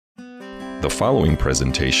The following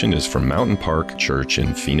presentation is from Mountain Park Church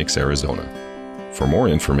in Phoenix, Arizona. For more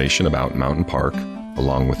information about Mountain Park,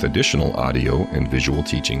 along with additional audio and visual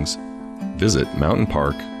teachings, visit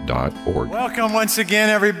mountainpark.org. Welcome once again,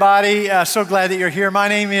 everybody. So glad that you're here. My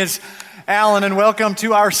name is Alan, and welcome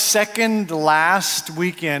to our second last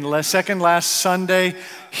Sunday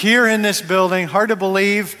here in this building. Hard to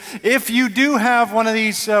believe. If you do have one of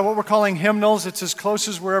these, what we're calling hymnals, it's as close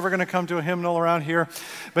as we're ever going to come to a hymnal around here.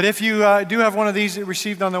 But if you do have one of these that you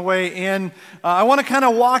received on the way in, I want to kind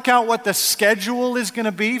of walk out what the schedule is going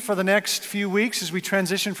to be for the next few weeks as we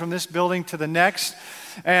transition from this building to the next.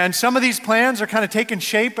 And some of these plans are kind of taking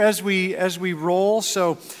shape as we roll,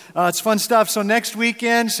 so it's fun stuff. So next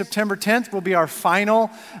weekend, September 10th, will be our final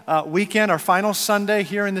weekend, our final Sunday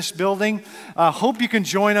here in this building. Hope you can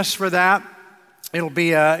join us for that. It'll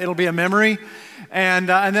be a memory. And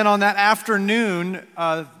then on that afternoon,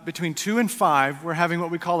 between 2 and 5, we're having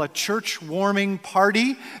what we call a church warming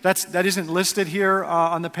party. That isn't listed here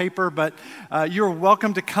on the paper, but you're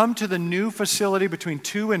welcome to come to the new facility between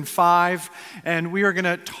 2 and 5, and we are going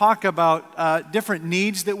to talk about different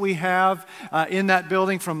needs that we have in that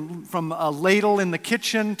building, from a ladle in the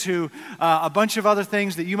kitchen to a bunch of other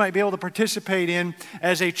things that you might be able to participate in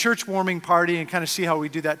as a church warming party, and kind of see how we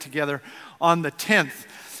do that together on the 10th.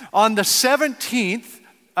 On the 17th,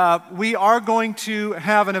 we are going to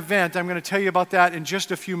have an event. I'm going to tell you about that in just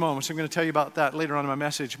a few moments. I'm going to tell you about that later on in my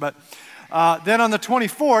message. But then on the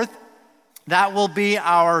 24th, that will be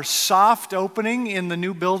our soft opening in the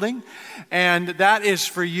new building, and that is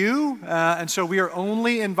for you. And so we are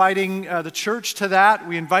only inviting the church to that.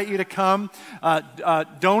 We invite you to come.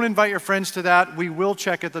 Don't invite your friends to that. We will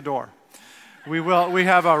check at the door. We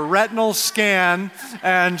have a retinal scan,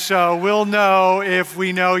 and so we'll know if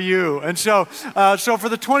we know you. And so for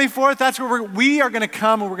the 24th, that's where we are going to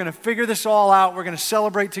come, and we're going to figure this all out. We're going to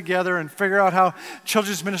celebrate together and figure out how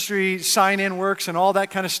children's ministry sign-in works and all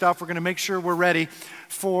that kind of stuff. We're going to make sure we're ready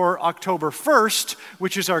for October 1st,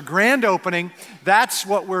 which is our grand opening. That's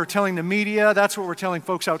what we're telling the media. That's what we're telling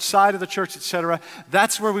folks outside of the church, etc.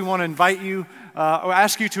 That's where we want to invite you, or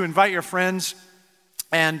ask you to invite your friends.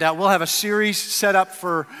 And we'll have a series set up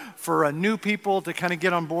for new people to kind of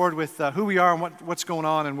get on board with who we are and what's going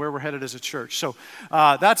on and where we're headed as a church. So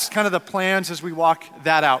that's kind of the plans as we walk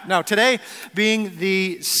that out. Now, today being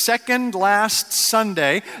the second last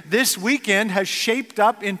Sunday, this weekend has shaped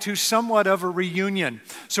up into somewhat of a reunion.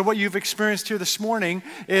 So what you've experienced here this morning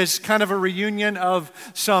is kind of a reunion of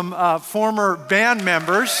some former band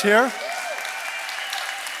members here.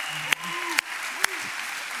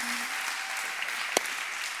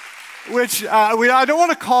 Which I don't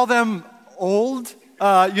want to call them old,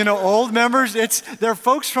 old members. They're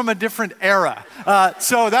folks from a different era.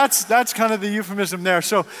 So that's kind of the euphemism there.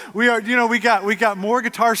 So we got more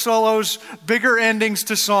guitar solos, bigger endings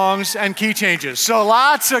to songs, and key changes. So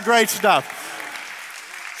lots of great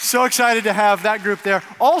stuff. So excited to have that group there.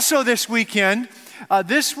 Also this weekend,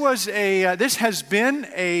 this has been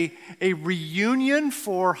a reunion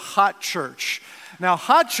for Hot Church. Now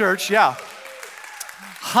Hot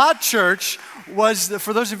Church was,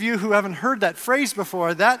 for those of you who haven't heard that phrase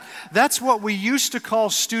before, that's what we used to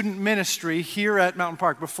call student ministry here at Mountain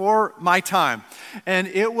Park before my time. And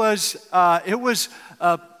it was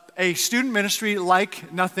a student ministry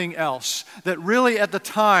like nothing else. That really at the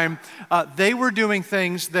time, they were doing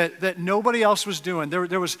things that nobody else was doing.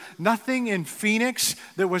 There was nothing in Phoenix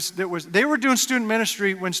they were doing student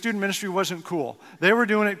ministry when student ministry wasn't cool. They were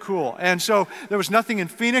doing it cool. And so there was nothing in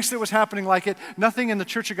Phoenix that was happening like it, nothing in the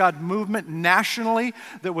Church of God movement nationally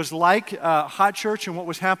that was like Hot Church and what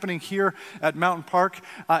was happening here at Mountain Park.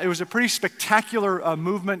 It was a pretty spectacular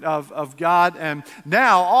movement of God, and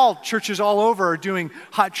now all churches all over are doing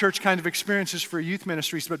Hot Church kind of experiences for youth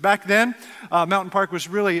ministries. But back then, Mountain Park was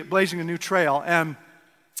really blazing a new trail. And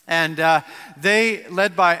they,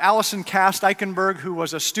 led by Allison Cast Eichenberg, who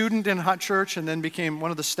was a student in Hot Church and then became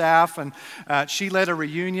one of the staff, and she led a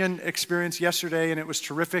reunion experience yesterday, and it was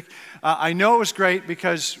terrific. I know it was great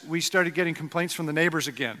because we started getting complaints from the neighbors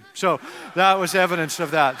again. So that was evidence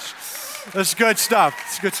of that. That's good stuff.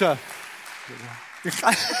 It's good stuff.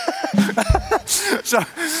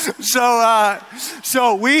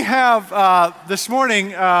 So we have this morning,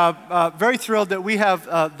 very thrilled that we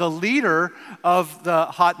have the leader of the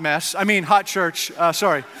Hot Church, of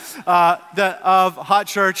Hot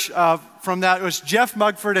Church. From that, it was Jeff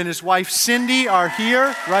Mugford and his wife Cindy are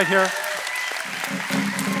here, right here.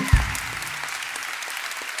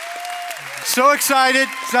 So excited!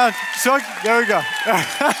 There we go.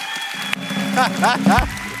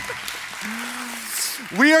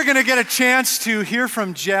 We are going to get a chance to hear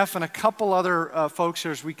from Jeff and a couple other folks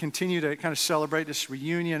here as we continue to kind of celebrate this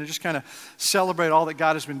reunion and just kind of celebrate all that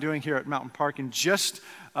God has been doing here at Mountain Park in just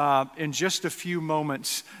a few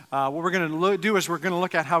moments. What we're going to do is we're going to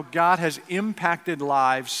look at how God has impacted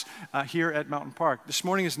lives here at Mountain Park. This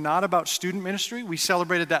morning is not about student ministry. We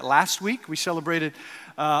celebrated that last week. We celebrated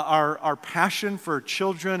our passion for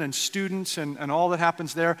children and students and all that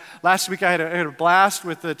happens there. Last week I had a blast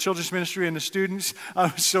with the children's ministry and the students. I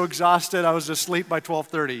was so exhausted I was asleep by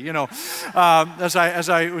 12:30. As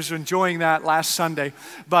I was enjoying that last Sunday.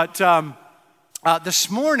 But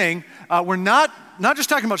this morning we're not just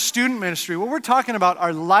talking about student ministry. What we're talking about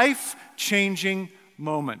are life-changing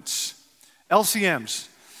moments, LCMs.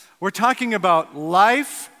 We're talking about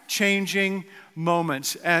life-changing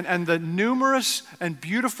moments and the numerous and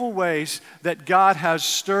beautiful ways that God has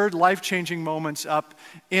stirred life-changing moments up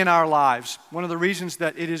in our lives. One of the reasons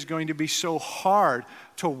that it is going to be so hard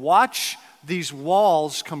to watch these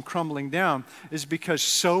walls come crumbling down is because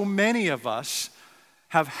so many of us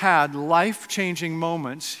have had life-changing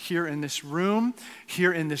moments here in this room,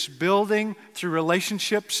 here in this building, through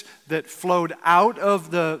relationships that flowed out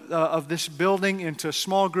of this building into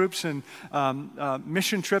small groups and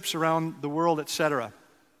mission trips around the world, etc.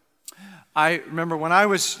 I remember when I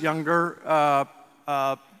was younger,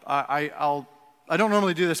 I don't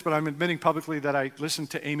normally do this, but I'm admitting publicly that I listened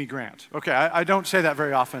to Amy Grant. Okay, I don't say that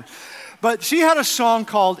very often. But she had a song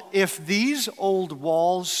called "If These Old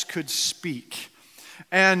Walls Could Speak."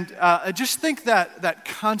 And I just think that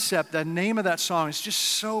concept, the name of that song is just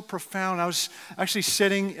so profound. I was actually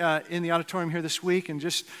sitting in the auditorium here this week and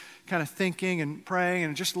just kind of thinking and praying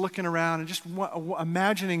and just looking around and just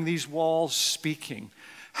imagining these walls speaking.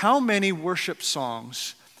 How many worship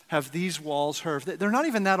songs have these walls heard? They're not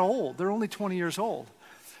even that old. They're only 20 years old.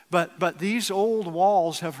 But these old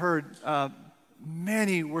walls have heard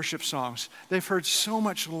many worship songs. They've heard so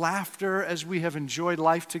much laughter as we have enjoyed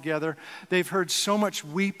life together. They've heard so much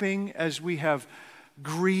weeping as we have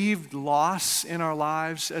grieved loss in our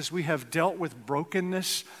lives, as we have dealt with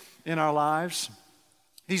brokenness in our lives.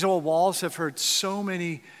 These old walls have heard so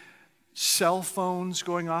many cell phones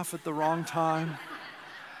going off at the wrong time.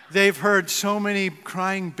 They've heard so many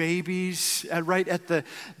crying babies right at the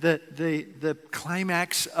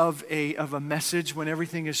climax of a message when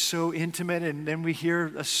everything is so intimate, and then we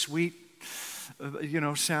hear a sweet,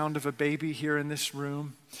 sound of a baby here in this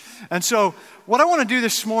room. And so, what I want to do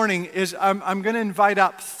this morning is I'm going to invite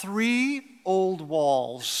up 3 old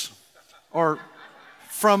walls, or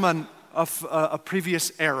from a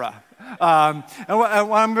previous era. And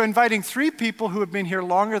I'm inviting 3 people who have been here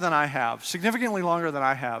longer than I have, significantly longer than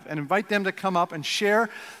I have, and invite them to come up and share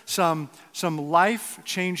some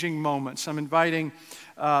life-changing moments. I'm inviting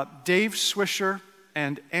Dave Swisher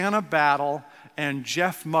and Anna Battle and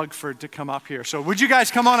Jeff Mugford to come up here. So would you guys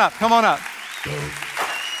come on up? Come on up.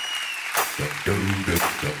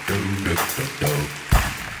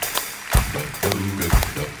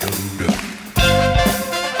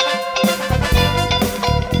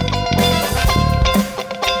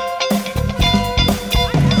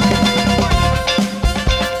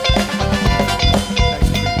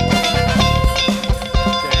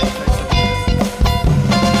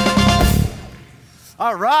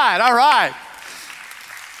 All right.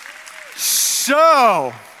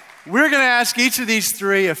 So, we're going to ask each of these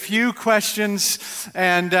 3 a few questions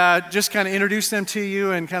and just kind of introduce them to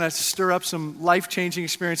you and kind of stir up some life-changing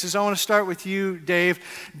experiences. I want to start with you, Dave.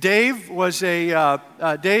 Dave was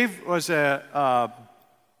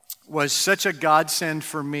such a godsend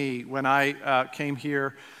for me when I came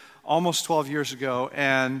here almost 12 years ago,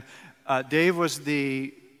 and Dave was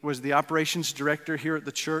the operations director here at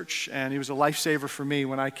the church, and he was a lifesaver for me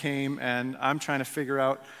when I came, and I'm trying to figure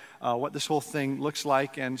out what this whole thing looks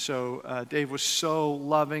like. And so Dave was so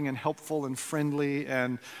loving and helpful and friendly,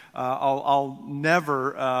 and I'll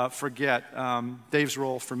never forget Dave's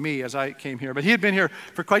role for me as I came here. But he had been here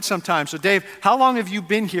for quite some time. So Dave, how long have you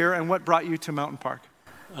been here, and what brought you to Mountain Park?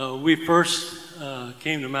 We first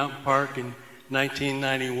came to Mountain Park in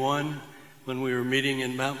 1991 when we were meeting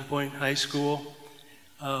in Mountain Point High School.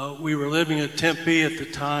 We were living in Tempe at the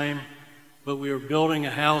time, but we were building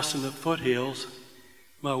a house in the foothills.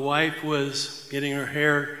 My wife was getting her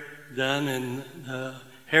hair done, and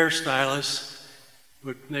hairstylist,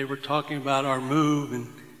 they were talking about our move, and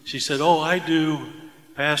she said, "Oh, I do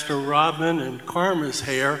Pastor Robin and Karma's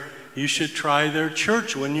hair. You should try their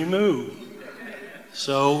church when you move."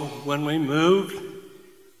 So when we moved,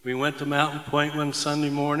 we went to Mountain Point one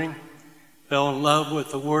Sunday morning, fell in love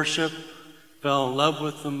with the worship, fell in love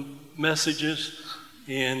with the messages,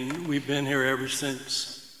 and we've been here ever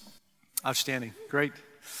since. Outstanding. Great.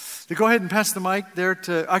 So go ahead and pass the mic there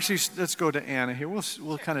to, actually, let's go to Anna here.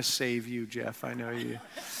 We'll kind of save you, Jeff. I know you.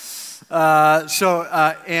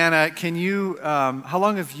 Anna, can you, how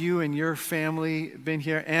long have you and your family been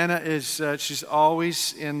here? Anna is, she's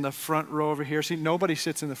always in the front row over here. See, nobody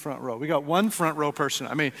sits in the front row. We got one front row person.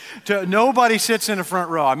 I mean, nobody sits in the front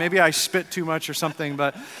row. Maybe I spit too much or something,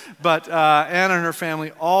 but Anna and her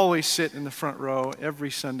family always sit in the front row every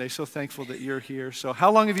Sunday. So thankful that you're here. So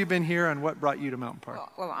how long have you been here, and what brought you to Mountain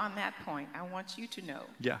Park? Well, on that point, I want you to know.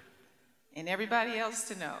 Yeah. And everybody else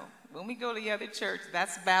to know. When we go to the other church,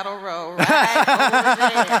 that's Battle Row right over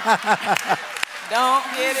there. Don't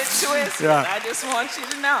get it twisted. Yeah. I just want you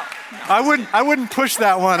to know. No. I wouldn't push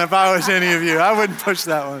that one if I was any of you. I wouldn't push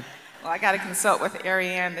that one. Well, I got to consult with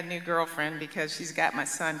Ariane, the new girlfriend, because she's got my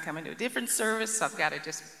son coming to a different service, so I've got to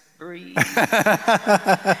just breathe.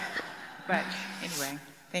 But anyway,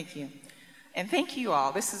 thank you. And thank you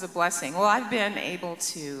all. This is a blessing. Well, I've been able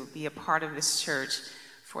to be a part of this church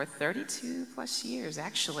for 32 plus years,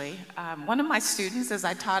 actually. One of my students, as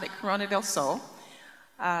I taught at Corona del Sol,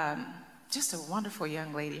 just a wonderful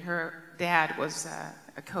young lady. Her dad was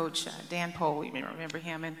a coach, Dan Pohl, you may remember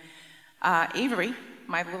him, and Avery,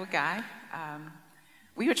 my little guy.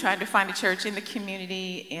 We were trying to find a church in the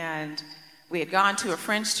community, and we had gone to a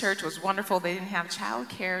French church. It was wonderful. They didn't have child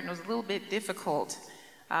care, and it was a little bit difficult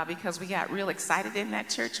because we got real excited in that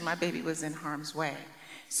church, and my baby was in harm's way.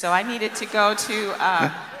 So I needed to go to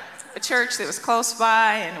a church that was close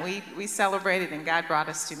by, and we celebrated, and God brought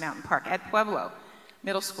us to Mountain Park at Pueblo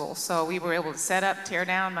Middle School. So we were able to set up, tear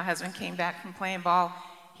down. My husband came back from playing ball.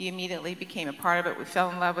 He immediately became a part of it. We fell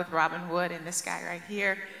in love with Robin Wood and this guy right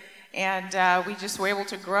here. And we just were able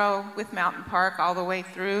to grow with Mountain Park all the way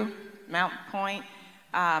through Mountain Point.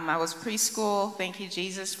 I was preschool. Thank you,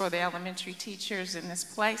 Jesus, for the elementary teachers in this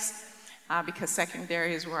place, because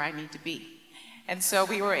secondary is where I need to be. And so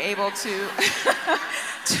we were able to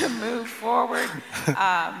to move forward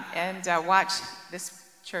and watch this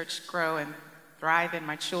church grow and thrive, and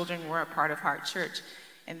my children were a part of Heart Church.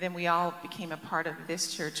 And then we all became a part of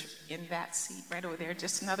this church in that seat right over there.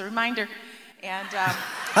 Just another reminder. And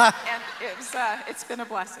it's been a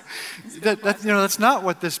blessing. That's not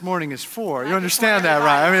what this morning is for. You understand that,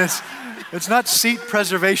 right? I mean, it's not Seat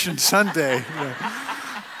Preservation Sunday.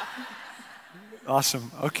 Yeah.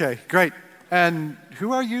 Awesome. Okay, great. And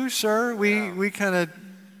who are you, sir? We kind of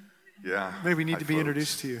maybe need to be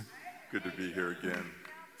introduced to you. Good to be here again.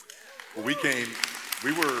 Well,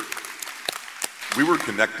 we were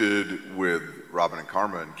connected with Robin and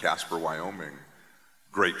Karma in Casper, Wyoming.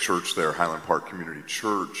 Great church there, Highland Park Community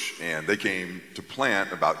Church, and they came to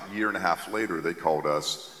plant. About a year and a half later, they called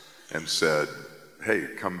us and said, hey,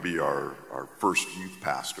 come be our first youth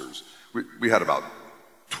pastors. We had about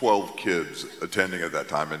 12 kids attending at that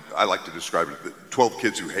time, and I like to describe it, 12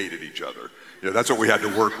 kids who hated each other. You know, that's what we had to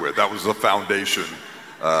work with. That was the foundation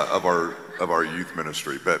of our youth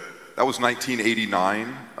ministry. But that was 1989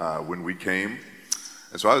 when we came,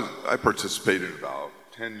 and so I participated in about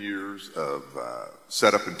 10 years of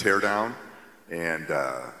setup and tear down, and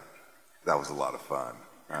that was a lot of fun.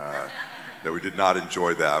 That we did not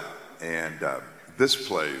enjoy that, and this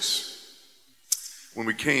place. When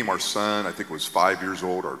we came, our son, I think, was 5 years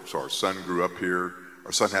old, so our son grew up here.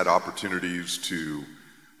 Our son had opportunities to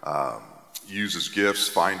use his gifts,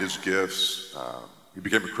 find his gifts. He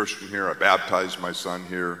became a Christian here. I baptized my son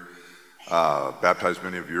here, baptized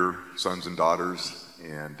many of your sons and daughters.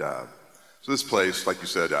 And so this place, like you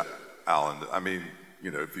said, Alan, I mean, you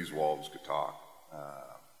know, if these walls could talk,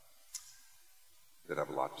 they'd have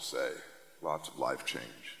a lot to say, lots of life change.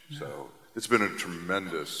 So it's been a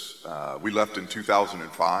tremendous, we left in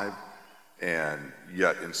 2005, and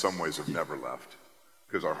yet in some ways have never left,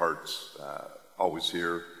 because our heart's always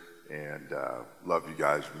here, and love you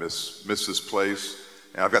guys, miss this place.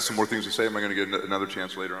 And I've got some more things to say. Am I going to get another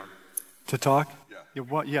chance later on? To talk?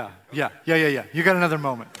 Yeah. Yeah. You got another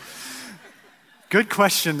moment. Good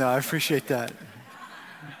question, though. I appreciate that.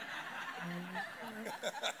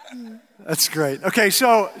 That's great. Okay,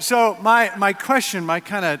 so my question, my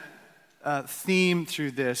kind of theme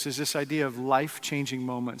through this is this idea of life-changing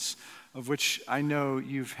moments, of which I know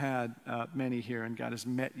you've had many here, and God has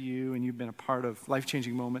met you, and you've been a part of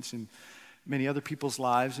life-changing moments in many other people's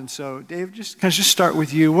lives. And so, Dave, can I just start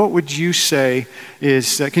with you? What would you say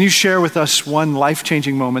is, can you share with us one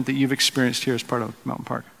life-changing moment that you've experienced here as part of Mountain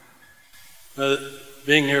Park?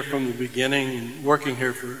 Being here from the beginning and working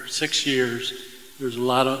here for 6 years, there's a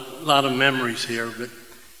lot of memories here. But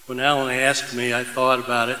when Alan asked me, I thought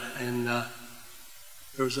about it, and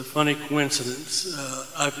there was a funny coincidence.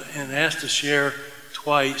 I've been asked to share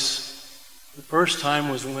twice The first time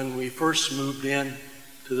was when we first moved in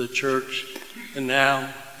to the church, and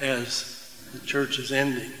now as the church is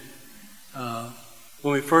ending.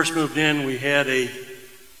 When we first moved in, we had a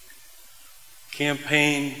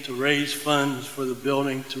campaign to raise funds for the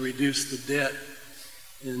building to reduce the debt.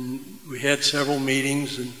 And we had several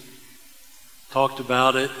meetings and talked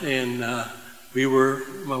about it. And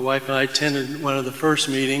my wife and I attended one of the first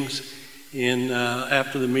meetings. And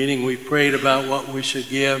after the meeting, we prayed about what we should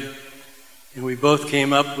give. And we both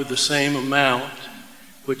came up with the same amount,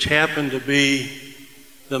 which happened to be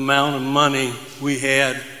the amount of money we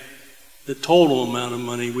had, the total amount of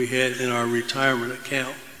money we had in our retirement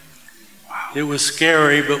account. Wow. It was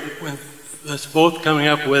scary, but with us both coming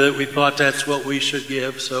up with it, we thought that's what we should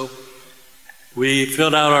give. So we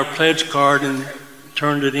filled out our pledge card and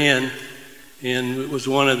turned it in, and it was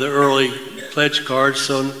one of the early pledge cards.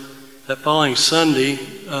 So that following Sunday,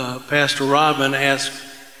 Pastor Robin asked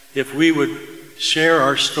if we would share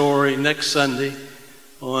our story next Sunday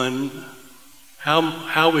on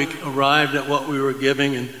how we arrived at what we were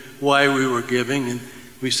giving and why we were giving. And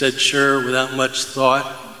we said sure without much thought.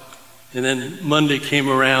 And then Monday came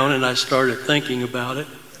around and I started thinking about it.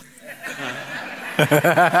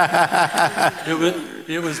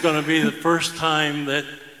 It was going to be the first time that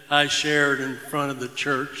I shared in front of the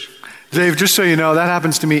church. Dave, just so you know, that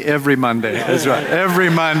happens to me every Monday. That's right. Every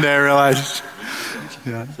Monday I realize.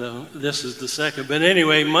 Yeah. So this is the second. But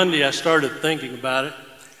anyway, Monday I started thinking about it.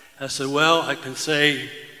 I said, well, I can say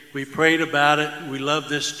we prayed about it. We love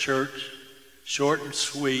this church, short and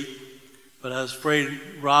sweet. But I was afraid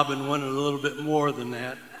Robin wanted a little bit more than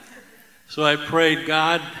that. So I prayed,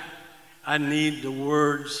 God, I need the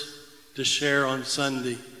words to share on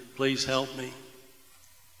Sunday. Please help me.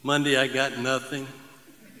 Monday I got nothing.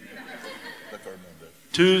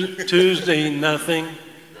 Tuesday, nothing.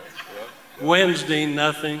 Wednesday,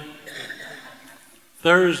 nothing.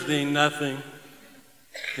 Thursday, nothing.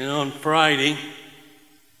 And on Friday,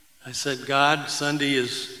 I said, God, Sunday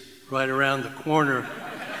is right around the corner.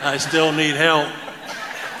 I still need help.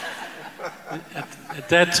 At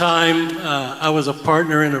that time, I was a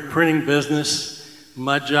partner in a printing business.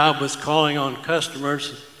 My job was calling on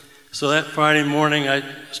customers. So that Friday morning, I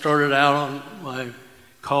started out on my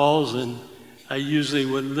calls, and I usually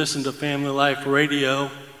would listen to Family Life Radio.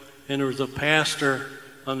 And there was a pastor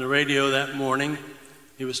on the radio that morning.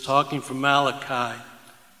 He was talking from Malachi.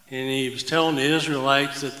 And he was telling the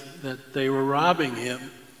Israelites that they were robbing him.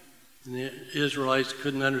 And the Israelites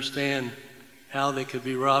couldn't understand how they could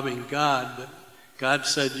be robbing God. But God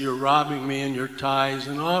said, you're robbing me in your tithes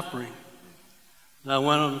and offering. And I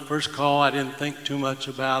went on the first call. I didn't think too much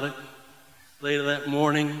about it. Later that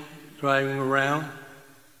morning, driving around,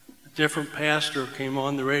 a different pastor came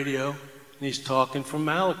on the radio, and he's talking from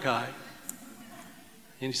Malachi.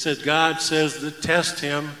 And he said, God says to test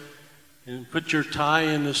him and put your tithe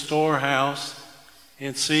in the storehouse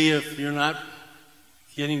and see if you're not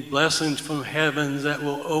getting blessings from heavens that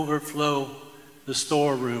will overflow the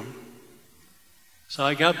storeroom. So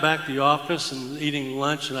I got back to the office and eating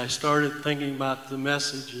lunch, and I started thinking about the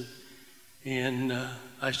message. And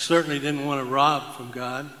I certainly didn't want to rob from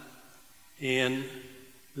God. And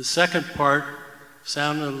the second part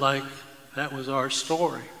sounded like that was our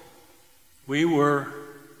story. We were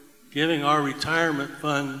giving our retirement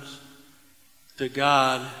funds to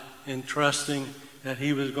God and trusting that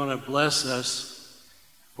He was going to bless us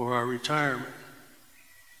for our retirement.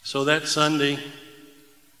 So that Sunday,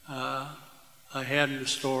 I had the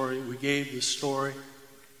story. We gave the story,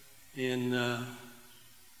 and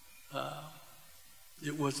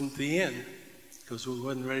it wasn't the end because we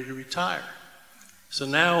wasn't ready to retire. So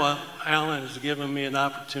now Alan has given me an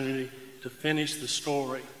opportunity to finish the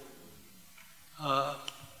story.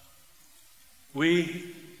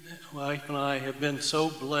 We, wife and I, have been so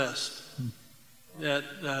blessed that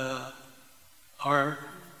our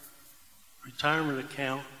retirement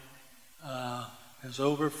account has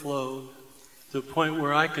overflowed to the point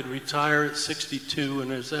where I could retire at 62,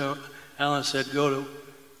 and as Alan said, go to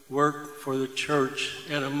work for the church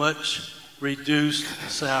at a much reduced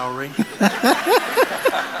salary.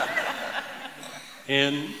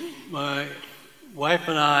 And my wife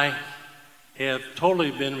and I have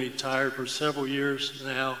totally been retired for several years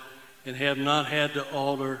now and have not had to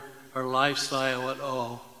alter our lifestyle at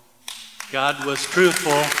all. God was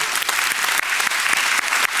truthful.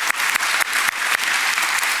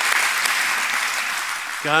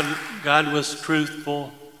 God was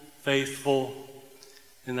truthful, faithful,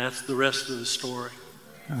 and that's the rest of the story.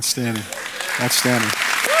 Outstanding. Outstanding.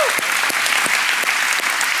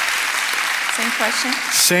 Same question?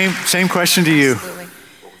 Same question to you. Absolutely.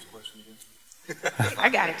 What was the question again? I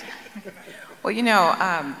got it.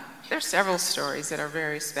 Well, there's several stories that are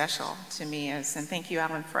very special to me, and thank you,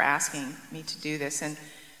 Alan, for asking me to do this. And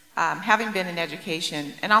having been in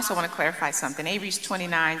education, and also want to clarify something. Avery's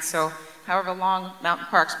 29, so however long Mountain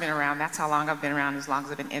Park's been around, that's how long I've been around, as long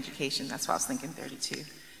as I've been in education. That's why I was thinking 32.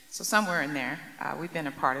 So somewhere in there, we've been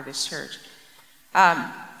a part of this church.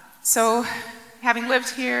 So having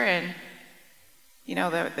lived here, and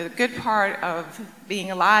the good part of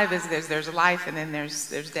being alive is there's life, and then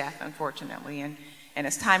there's death, unfortunately. And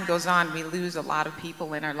as time goes on, we lose a lot of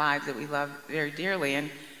people in our lives that we love very dearly. And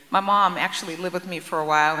my mom actually lived with me for a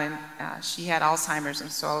while, and she had Alzheimer's,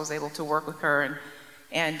 and so I was able to work with her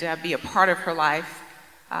and be a part of her life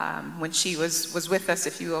when she was with us,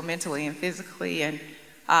 if you will, mentally and physically. And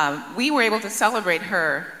we were able to celebrate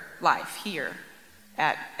her life here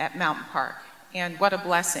at Mountain Park. And what a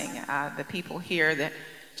blessing, the people here that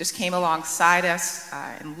just came alongside us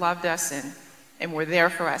and loved us and were there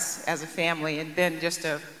for us as a family. And then just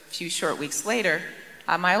a few short weeks later,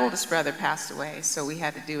 my oldest brother passed away, so we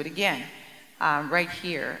had to do it again right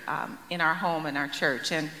here in our home, in our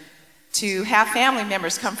church. And to have family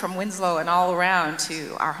members come from Winslow and all around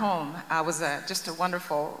to our home was just a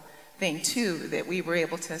wonderful thing, too, that we were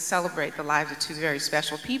able to celebrate the lives of two very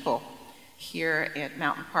special people here at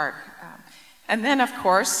Mountain Park. And then, of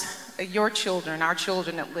course, your children, our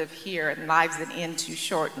children that live here, and lives that end too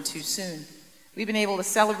short and too soon. We've been able to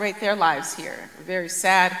celebrate their lives here. We're very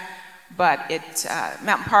sad, but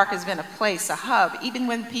Mountain Park has been a place, a hub, even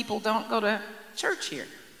when people don't go to church here.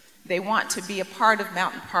 They want to be a part of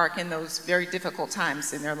Mountain Park in those very difficult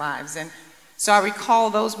times in their lives. And so I recall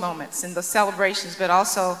those moments and the celebrations, but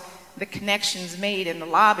also the connections made in the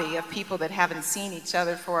lobby of people that haven't seen each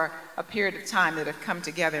other for a period of time, that have come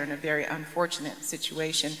together in a very unfortunate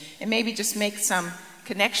situation, and maybe just make some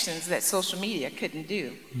connections that social media couldn't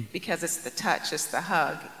do, because it's the touch, it's the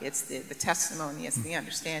hug, it's the testimony, it's the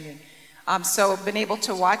understanding. So I've been able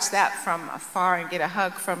to watch that from afar and get a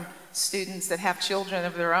hug from students that have children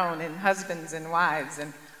of their own, and husbands and wives,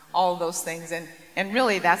 and all those things. And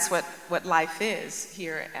really that's what life is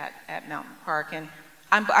here at Mountain Park. And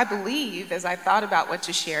I believe, as I thought about what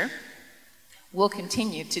to share, we'll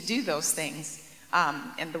continue to do those things.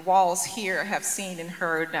 And the walls here have seen and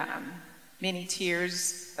heard many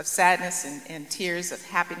tears of sadness and tears of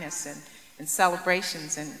happiness and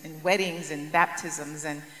celebrations and weddings and baptisms.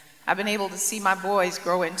 And I've been able to see my boys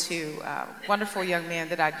grow into wonderful young men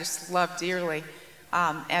that I just love dearly,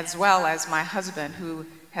 as well as my husband, who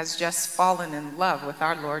has just fallen in love with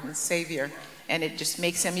our Lord and Savior. And it just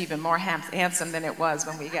makes him even more handsome than it was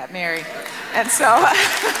when we got married. And so,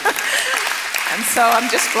 I'm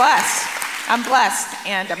just blessed. I'm blessed,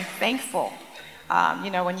 and I'm thankful.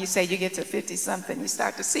 When you say you get to 50-something, you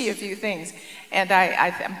start to see a few things. And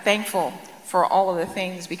I'm thankful for all of the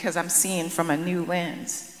things, because I'm seeing from a new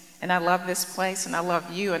lens. And I love this place, and I love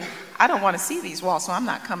you. And I don't want to see these walls, so I'm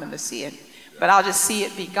not coming to see it. But I'll just see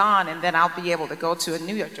it be gone, and then I'll be able to go to a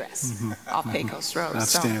new address off Pecos Road.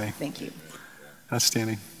 Outstanding. So, thank you.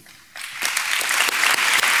 Outstanding.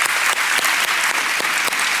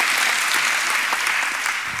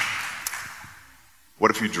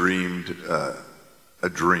 What if you dreamed a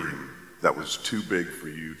dream that was too big for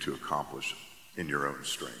you to accomplish in your own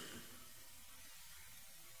strength?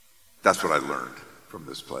 That's what I learned from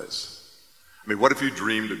this place. I mean, what if you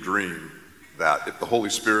dreamed a dream that if the Holy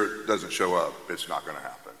Spirit doesn't show up, it's not going to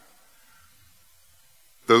happen?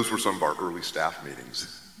 Those were some of our early staff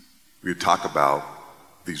meetings. We would talk about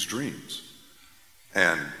these dreams.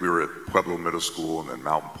 And we were at Pueblo Middle School and then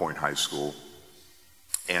Mountain Point High School.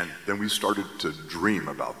 And then we started to dream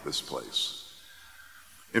about this place.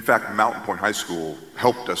 In fact, Mountain Point High School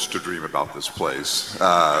helped us to dream about this place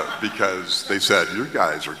because they said, "You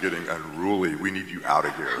guys are getting unruly. We need you out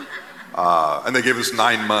of here." And they gave us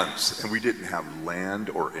 9 months, and we didn't have land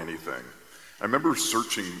or anything. I remember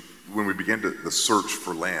searching, when we began the search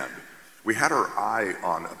for land, we had our eye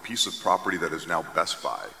on a piece of property that is now Best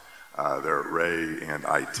Buy. There at Ray and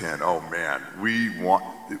I-10. Oh man, we want,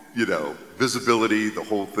 visibility, the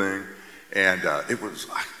whole thing. And it was,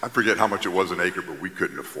 I forget how much it was an acre, but we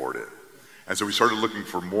couldn't afford it. And so we started looking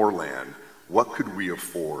for more land. What could we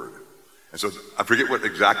afford? And so I forget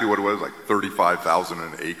exactly what it was, like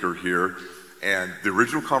 $35,000 an acre here. And the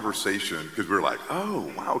original conversation, because we were like,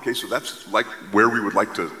 oh, wow, okay, so that's like where we would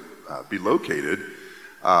like to be located.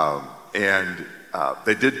 And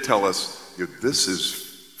they did tell us, this is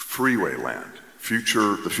freeway land.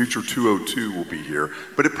 The future 202 will be here,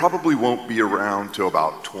 but it probably won't be around till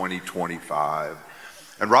about 2025.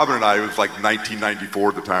 And Robin and I, it was like 1994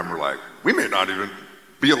 at the time, we're like, we may not even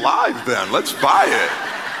be alive then, let's buy it.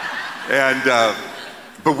 And,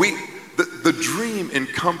 but the dream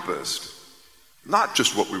encompassed not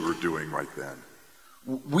just what we were doing right then.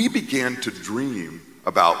 We began to dream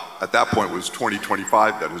about, at that point it was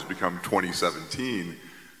 2025, that has become 2017,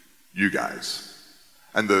 you guys.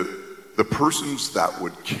 And the persons that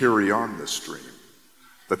would carry on this dream,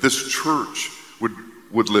 that this church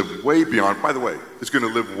would live way beyond, by the way, it's going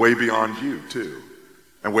to live way beyond you too,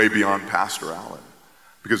 and way beyond Pastor Allen.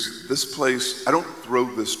 Because this place, I don't throw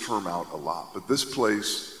this term out a lot, but this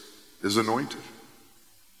place is anointed.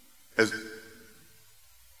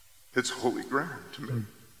 It's holy ground to me.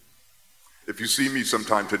 If you see me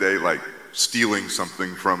sometime today, like stealing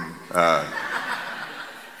something from,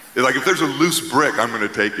 like if there's a loose brick, I'm going to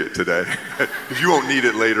take it today, because you won't need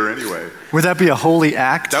it later anyway. Would that be a holy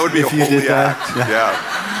act? That would be a holy act. Yeah.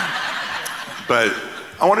 But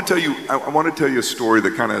I want to tell you a story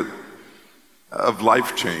that kind of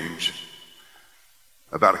life change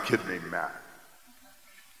about a kid named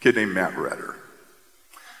Matt Redder.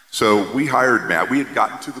 So we hired Matt. We had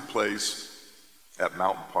gotten to the place at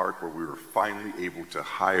Mountain Park where we were finally able to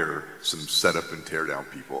hire some setup and tear down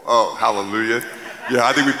people. Oh, hallelujah. Yeah,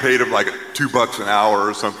 I think we paid them like $2 an hour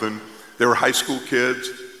or something. They were high school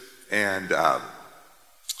kids. And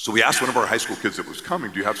so we asked one of our high school kids that was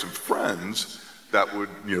coming, do you have some friends that would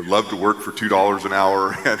love to work for $2 an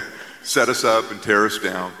hour and set us up and tear us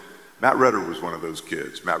down? Matt Redder was one of those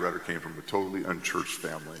kids. Matt Redder came from a totally unchurched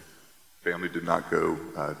family. Family did not go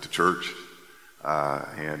to church.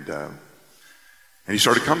 And he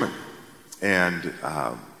started coming. And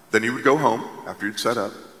then he would go home after he'd set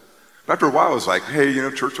up. But after a while, I was like, hey,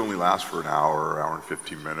 church only lasts for an hour and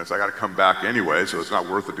 15 minutes. I got to come back anyway, so it's not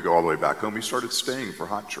worth it to go all the way back home. He started staying for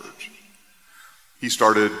Hot Church. He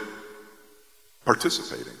started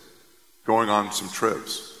participating, going on some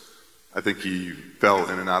trips. I think he fell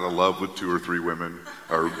in and out of love with 2 or 3 women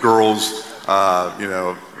or girls.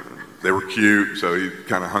 They were cute, so he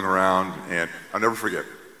kind of hung around. And I'll never forget,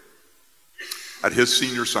 at his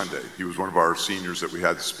senior Sunday, he was one of our seniors that we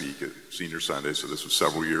had to speak at senior Sunday, so this was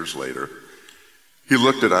several years later. He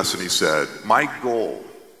looked at us and he said, my goal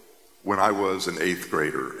when I was an 8th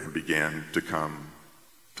grader and began to come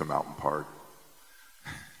to Mountain Park,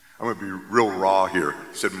 I'm going to be real raw here.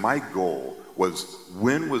 He said, my goal was,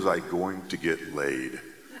 when was I going to get laid?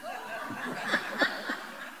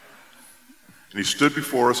 And he stood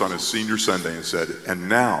before us on his senior Sunday and said, and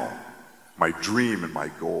now my dream and my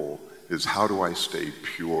goal is, how do I stay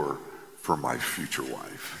pure for my future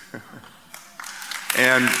wife?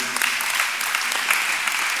 And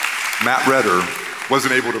Matt Redder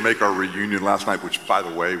wasn't able to make our reunion last night, which, by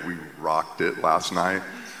the way, we rocked it last night.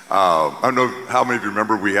 I don't know how many of you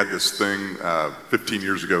remember we had this thing 15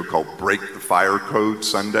 years ago called Break the Fire Code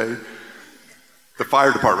Sunday. The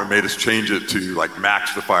fire department made us change it to like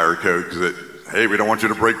match the fire code because hey, we don't want you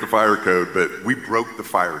to break the fire code, but we broke the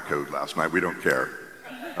fire code last night. We don't care.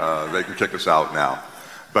 They can kick us out now.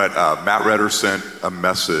 But Matt Redder sent a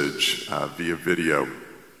message via video.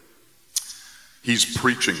 He's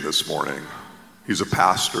preaching this morning. He's a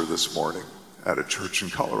pastor this morning at a church in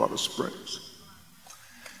Colorado Springs.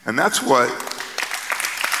 And that's what,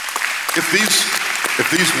 if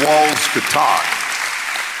these walls could talk,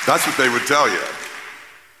 that's what they would tell you.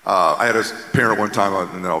 I had a parent one time,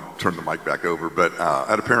 and then I'll turn the mic back over, but I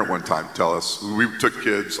had a parent one time tell us, we took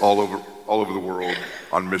kids all over the world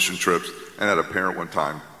on mission trips, and I had a parent one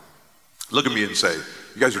time look at me and say,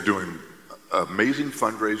 you guys are doing amazing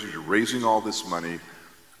fundraisers, you're raising all this money,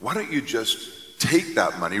 why don't you just take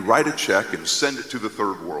that money, write a check, and send it to the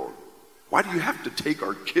third world? Why do you have to take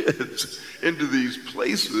our kids into these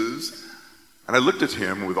places? And I looked at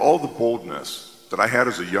him with all the boldness that I had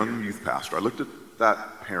as a young youth pastor. I looked at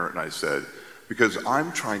that parent and I said, because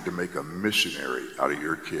I'm trying to make a missionary out of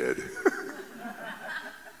your kid.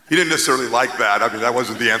 He didn't necessarily like that. I mean, that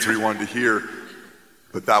wasn't the answer he wanted to hear,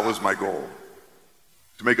 but that was my goal,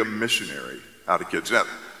 to make a missionary out of kids. Now,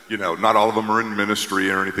 not all of them are in ministry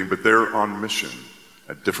or anything, but they're on mission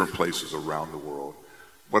at different places around the world.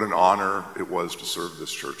 What an honor it was to serve this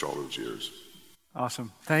church all those years.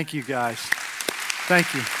 Awesome. Thank you, guys.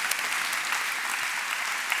 Thank you.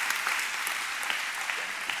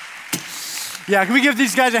 Yeah, can we give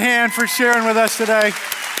these guys a hand for sharing with us today?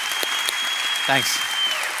 Thanks.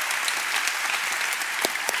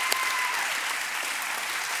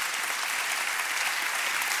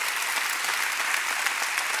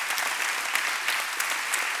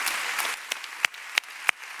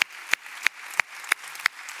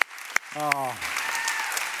 Oh.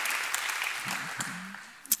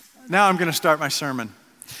 Now I'm going to start my sermon.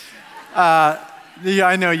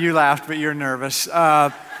 I know you laughed, but you're nervous.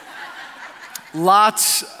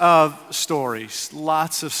 Lots of stories.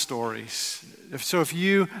 So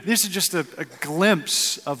this is just a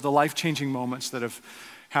glimpse of the life-changing moments that have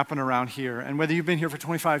happened around here. And whether you've been here for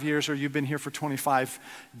 25 years or you've been here for 25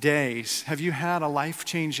 days, have you had a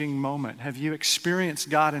life-changing moment? Have you experienced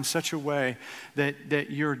God in such a way that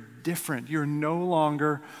you're different? You're no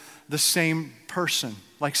longer the same person,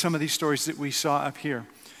 like some of these stories that we saw up here.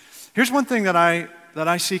 Here's one thing that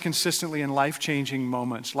I see consistently in life-changing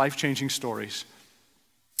moments, life-changing stories,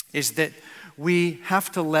 is that we have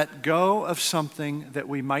to let go of something that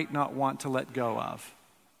we might not want to let go of.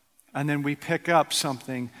 And then we pick up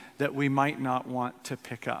something that we might not want to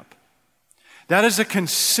pick up. That is a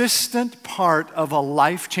consistent part of a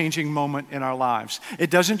life-changing moment in our lives. It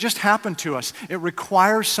doesn't just happen to us. It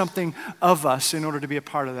requires something of us in order to be a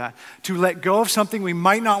part of that. To let go of something we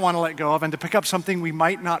might not want to let go of and to pick up something we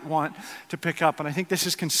might not want to pick up. And I think this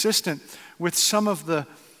is consistent with some of the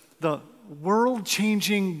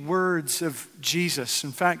world-changing words of Jesus.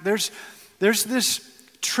 In fact, there's this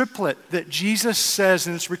triplet that Jesus says,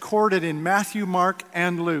 and it's recorded in Matthew, Mark,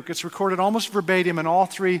 and Luke. It's recorded almost verbatim in all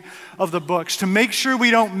three of the books to make sure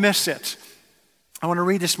we don't miss it. I want to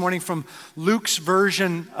read this morning from Luke's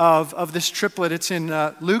version of this triplet. It's in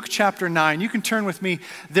Luke chapter 9. You can turn with me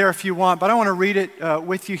there if you want, but I want to read it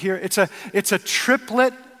with you here. It's a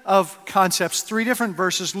triplet of concepts, 3 different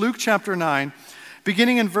verses. Luke chapter 9,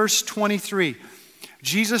 beginning in verse 23.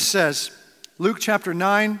 Jesus says, Luke chapter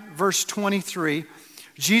 9, verse 23,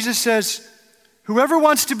 Jesus says, "Whoever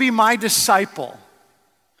wants to be my disciple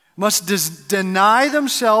must deny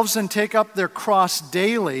themselves and take up their cross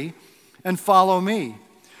daily and follow me.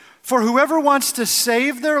 For whoever wants to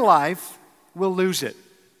save their life will lose it.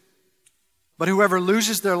 But whoever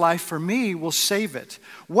loses their life for me will save it.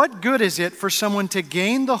 What good is it for someone to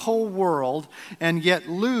gain the whole world and yet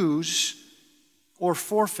lose or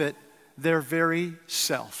forfeit their very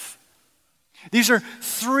self?" These are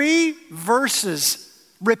 3 verses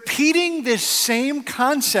repeating this same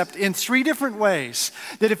concept in 3 different ways.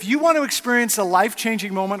 That if you want to experience a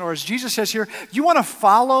life-changing moment, or as Jesus says here, if you want to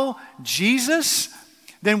follow Jesus,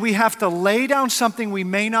 then we have to lay down something we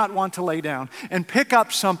may not want to lay down and pick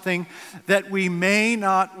up something that we may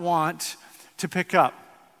not want to pick up.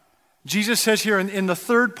 Jesus says here in the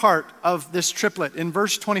 3rd part of this triplet, in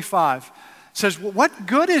verse 25, says, well, what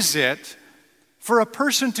good is it for a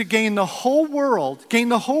person to gain the whole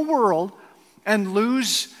world and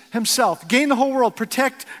lose himself? Gain the whole world,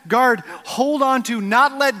 protect, guard, hold on to,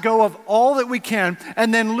 not let go of all that we can,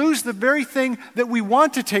 and then lose the very thing that we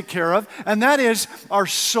want to take care of, and that is our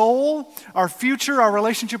soul, our future, our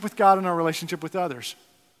relationship with God, and our relationship with others.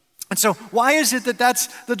 And so why is it that that's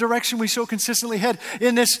the direction we so consistently head?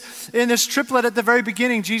 In this triplet at the very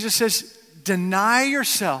beginning, Jesus says, deny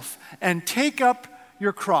yourself and take up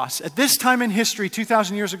your cross. At this time in history,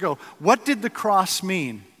 2,000 years ago, what did the cross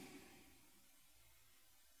mean?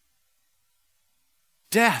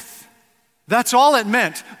 Death. That's all it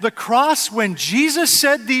meant. The cross, when Jesus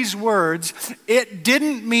said these words, it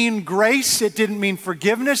didn't mean grace, it didn't mean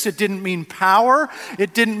forgiveness, it didn't mean power,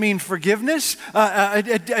 it didn't mean forgiveness.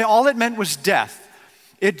 All it meant was death.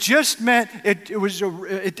 It just meant,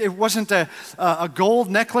 it wasn't a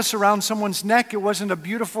gold necklace around someone's neck. It wasn't a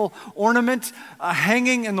beautiful ornament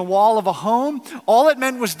hanging in the wall of a home. All it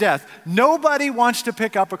meant was death. Nobody wants to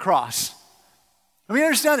pick up a cross. I mean,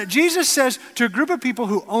 understand that Jesus says to a group of people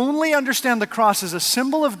who only understand the cross as a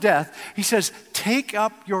symbol of death, he says, take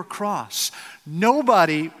up your cross.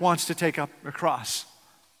 Nobody wants to take up a cross.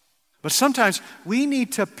 But sometimes we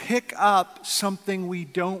need to pick up something we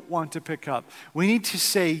don't want to pick up. We need to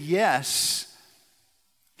say yes,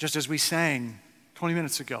 just as we sang 20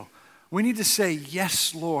 minutes ago. We need to say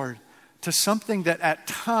yes, Lord, to something that at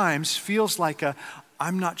times feels like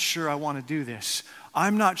I'm not sure I want to do this.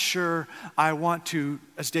 I'm not sure I want to,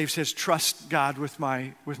 as Dave says, trust God with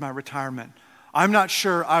my retirement. I'm not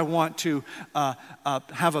sure I want to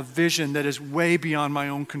have a vision that is way beyond my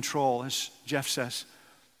own control, as Jeff says.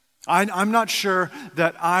 I'm not sure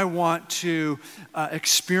that I want to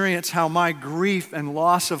experience how my grief and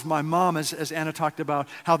loss of my mom, as Anna talked about,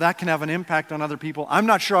 how that can have an impact on other people. I'm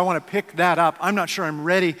not sure I want to pick that up. I'm not sure I'm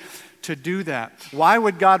ready to do that. Why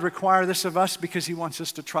would God require this of us? Because he wants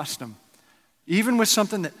us to trust him. Even with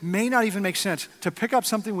something that may not even make sense, to pick up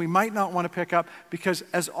something we might not want to pick up, because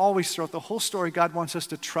as always throughout the whole story, God wants us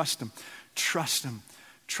to trust him. Trust him.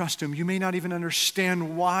 Trust him. You may not even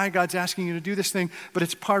understand why God's asking you to do this thing, but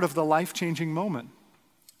it's part of the life-changing moment.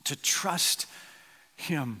 To trust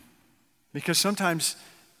him. Because sometimes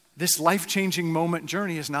this life-changing moment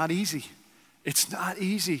journey is not easy. It's not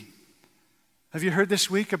easy. Have you heard this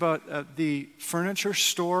week about the furniture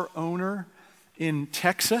store owner in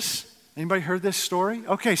Texas. Anybody heard this story?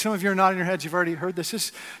 Okay, some of you are nodding your heads. You've already heard this.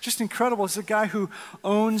 It's just incredible. It's a guy who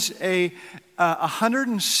owns a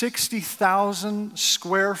 160,000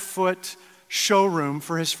 square foot showroom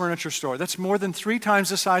for his furniture store. That's more than 3 times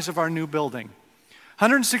the size of our new building.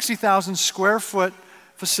 160,000 square foot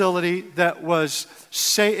facility that was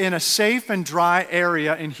in a safe and dry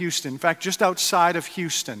area in Houston. In fact, just outside of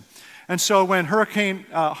Houston. And so when Hurricane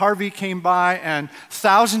Harvey came by and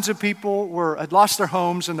thousands of people had lost their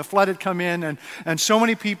homes and the flood had come in and so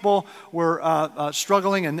many people were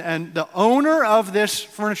struggling and the owner of this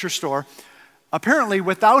furniture store, apparently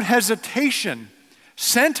without hesitation,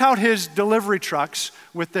 sent out his delivery trucks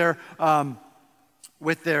with their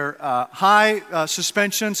high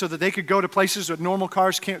suspension so that they could go to places that normal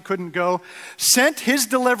cars couldn't go, sent his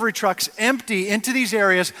delivery trucks empty into these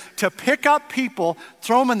areas to pick up people,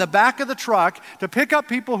 throw them in the back of the truck, to pick up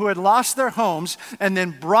people who had lost their homes, and then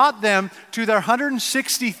brought them to their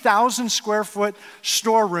 160,000 square foot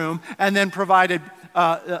storeroom, and then provided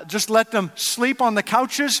just let them sleep on the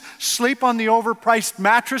couches, sleep on the overpriced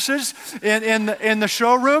mattresses in the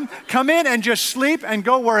showroom. Come in and just sleep and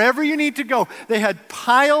go wherever you need to go. They had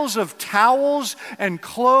piles of towels and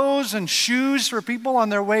clothes and shoes for people on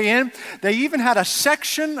their way in. They even had a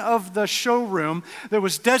section of the showroom that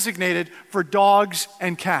was designated for dogs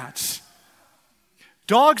and cats.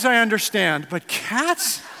 Dogs, I understand, but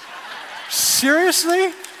cats?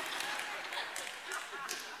 Seriously?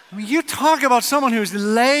 I mean, you talk about someone who's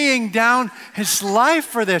laying down his life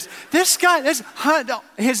for this. This guy,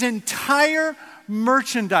 his entire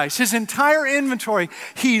merchandise, his entire inventory,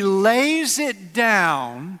 he lays it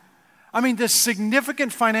down. I mean, the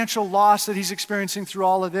significant financial loss that he's experiencing through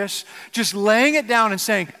all of this, just laying it down and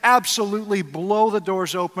saying, absolutely blow the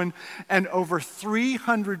doors open. And over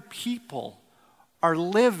 300 people are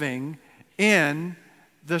living in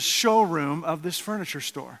the showroom of this furniture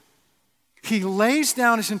store. He lays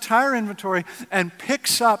down his entire inventory and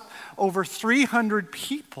picks up over 300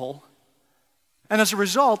 people, and as a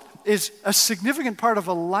result is a significant part of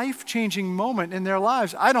a life-changing moment in their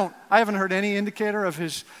lives. I haven't heard any indicator of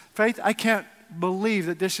his faith. I can't believe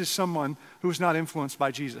that this is someone who is not influenced by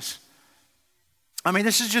Jesus. I mean,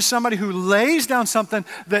 this is just somebody who lays down something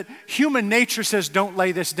that human nature says don't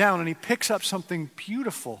lay this down, and he picks up something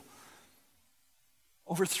beautiful.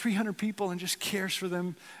 Over 300 people and just cares for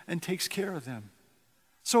them and takes care of them.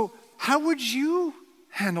 So how would you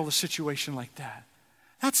handle a situation like that?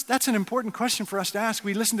 That's an important question for us to ask.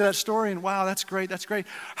 We listen to that story and wow, that's great.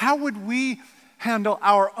 How would we handle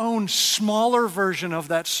our own smaller version of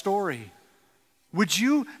that story? Would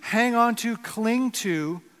you cling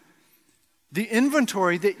to the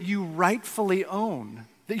inventory that you rightfully own,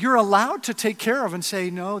 that you're allowed to take care of and say,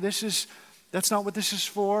 no, that's not what this is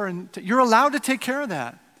for, and you're allowed to take care of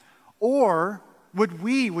that? Or would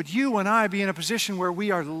you and I be in a position where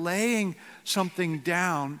we are laying something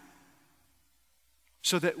down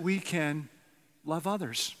so that we can love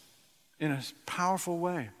others in a powerful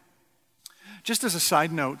way? Just as a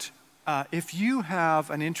side note, if you have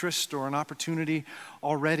an interest or an opportunity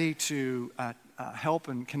already to help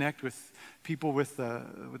and connect with people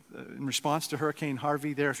in response to Hurricane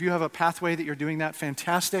Harvey there. If you have a pathway that you're doing that,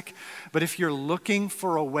 fantastic. But if you're looking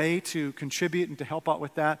for a way to contribute and to help out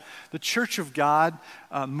with that, the Church of God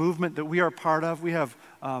movement that we are part of, we have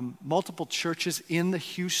multiple churches in the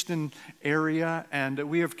Houston area and that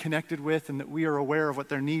we have connected with and that we are aware of what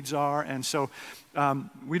their needs are. And so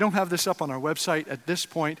we don't have this up on our website at this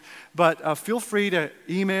point, but feel free to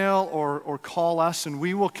email or call us and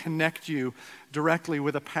we will connect you directly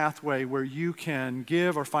with a pathway where you can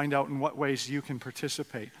give or find out in what ways you can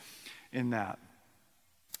participate in that.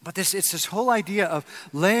 But it's this whole idea of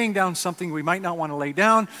laying down something we might not want to lay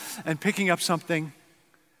down and picking up something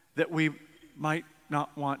that we might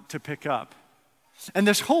not want to pick up. And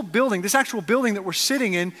this whole building, this actual building that we're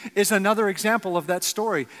sitting in, is another example of that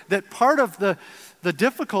story. That part of the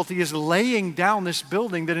difficulty is laying down this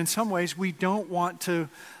building that in some ways we don't want to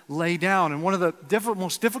lay down. And one of the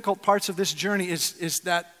most difficult parts of this journey is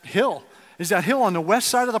that hill. Is that hill on the west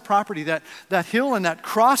side of the property. That hill and that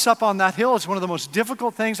cross up on that hill is one of the most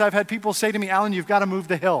difficult things. I've had people say to me, Alan, you've got to move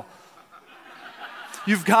the hill.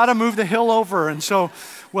 You've got to move the hill over. And so,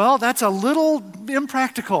 well, that's a little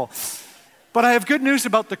impractical. But I have good news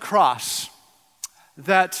about the cross.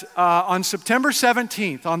 That on September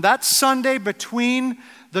 17th, on that Sunday between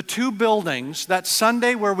the two buildings, that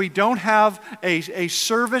Sunday where we don't have a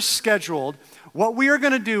service scheduled, what we are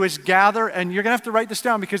going to do is gather, and you're going to have to write this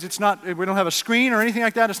down because we don't have a screen or anything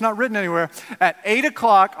like that. It's not written anywhere. At 8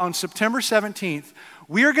 o'clock on September 17th,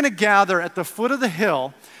 We are going to gather at the foot of the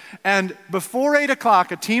hill, and before 8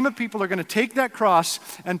 o'clock, a team of people are going to take that cross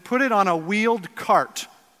and put it on a wheeled cart.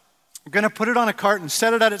 We're going to put it on a cart and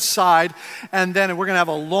set it at its side, and then we're going to have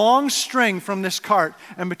a long string from this cart,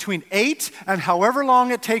 and between 8 and however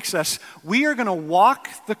long it takes us, we are going to walk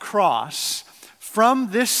the cross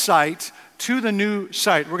from this site to the new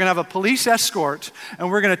site. We're going to have a police escort,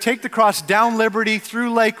 and we're going to take the cross down Liberty,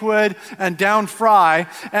 through Lakewood, and down Fry,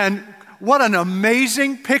 and what an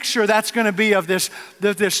amazing picture that's going to be of this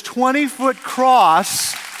 20-foot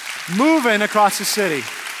cross moving across the city.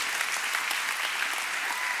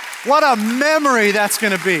 What a memory that's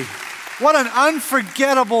going to be. What an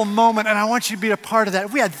unforgettable moment, and I want you to be a part of that.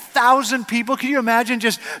 If we had 1,000 people, can you imagine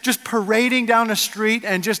just parading down the street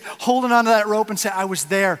and just holding onto that rope and say, I was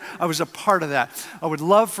there, I was a part of that. I would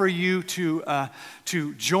love for you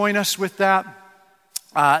to join us with that.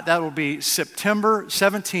 That will be September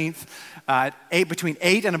 17th. Between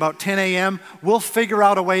 8 and about 10 a.m. We'll figure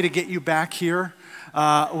out a way to get you back here.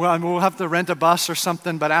 We'll have to rent a bus or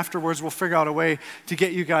something, but afterwards we'll figure out a way to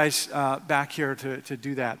get you guys back here to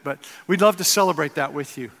do that. But we'd love to celebrate that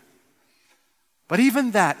with you. But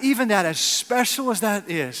even that, as special as that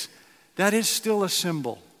is still a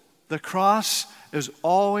symbol. The cross is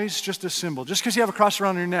always just a symbol. Just because you have a cross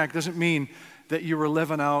around your neck doesn't mean that you were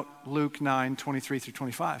living out Luke 9:23 through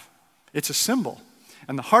 25. It's a symbol.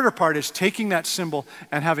 And the harder part is taking that symbol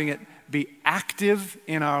and having it be active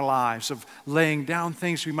in our lives, of laying down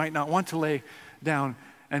things we might not want to lay down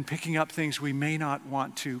and picking up things we may not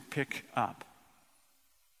want to pick up.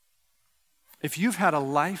 If you've had a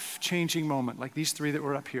life-changing moment like these 3 that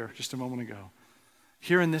were up here just a moment ago,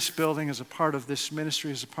 here in this building as a part of this ministry,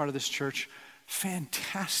 as a part of this church,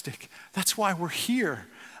 fantastic. That's why we're here.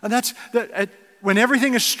 And when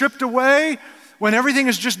everything is stripped away, when everything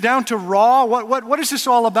is just down to raw, what is this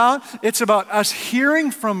all about? It's about us hearing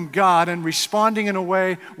from God and responding in a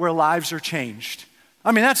way where lives are changed.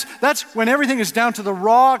 I mean, that's when everything is down to the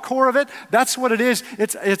raw core of it, that's what it is.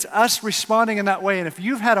 It's us responding in that way. And if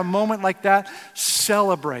you've had a moment like that,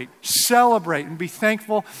 celebrate and be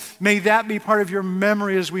thankful. May that be part of your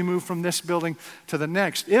memory as we move from this building to the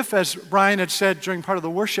next. If, as Brian had said during part of the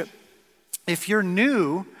worship, if you're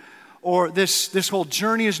new, or this whole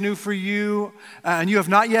journey is new for you, and you have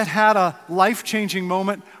not yet had a life-changing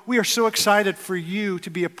moment, we are so excited for you to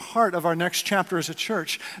be a part of our next chapter as a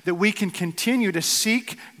church, that we can continue to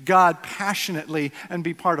seek God passionately and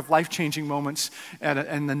be part of life-changing moments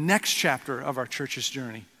in the next chapter of our church's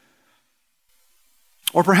journey.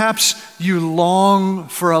 Or perhaps you long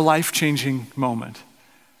for a life-changing moment,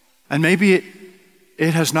 and maybe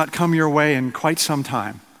it has not come your way in quite some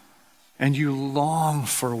time. And you long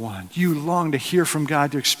for one. You long to hear from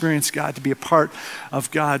God, to experience God, to be a part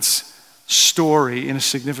of God's story in a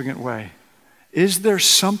significant way. Is there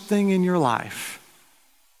something in your life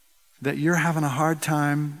that you're having a hard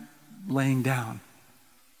time laying down?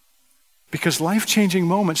 Because life-changing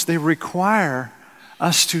moments, they require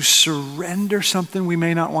us to surrender something we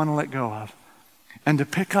may not want to let go of, and to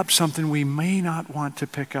pick up something we may not want to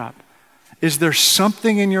pick up. Is there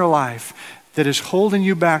something in your life that is holding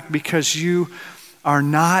you back because you are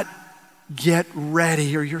not yet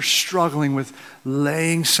ready, or you're struggling with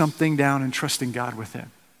laying something down and trusting God with it?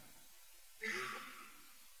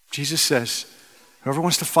 Jesus says, whoever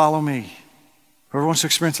wants to follow me, whoever wants to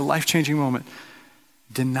experience a life-changing moment,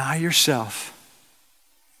 deny yourself,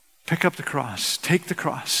 pick up the cross, take the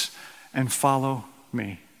cross, and follow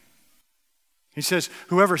me. He says,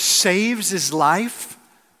 whoever saves his life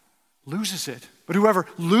loses it. But whoever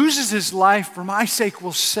loses his life for my sake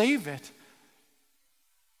will save it.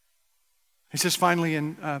 He says finally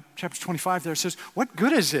in chapter 25 there, it says, what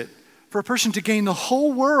good is it for a person to gain the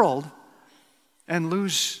whole world and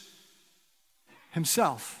lose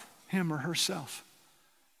himself, him or herself?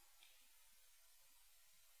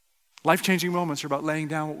 Life-changing moments are about laying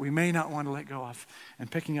down what we may not want to let go of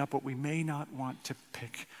and picking up what we may not want to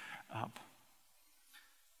pick up.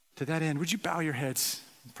 To that end, would you bow your heads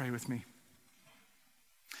and pray with me?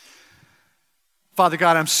 Father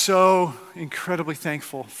God, I'm so incredibly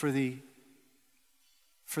thankful for the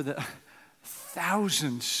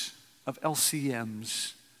thousands of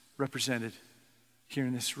LCMs represented here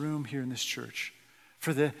in this room, here in this church,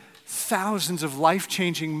 for the thousands of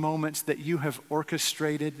life-changing moments that you have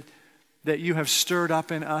orchestrated, that you have stirred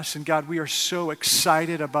up in us. And God, we are so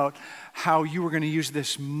excited about how you were going to use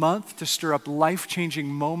this month to stir up life-changing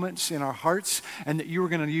moments in our hearts, and that you were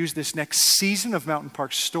going to use this next season of Mountain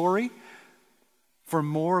Park Story for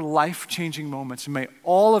more life-changing moments. And may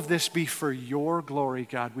all of this be for your glory,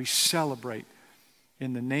 God. We celebrate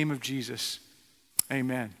in the name of Jesus.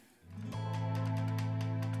 Amen.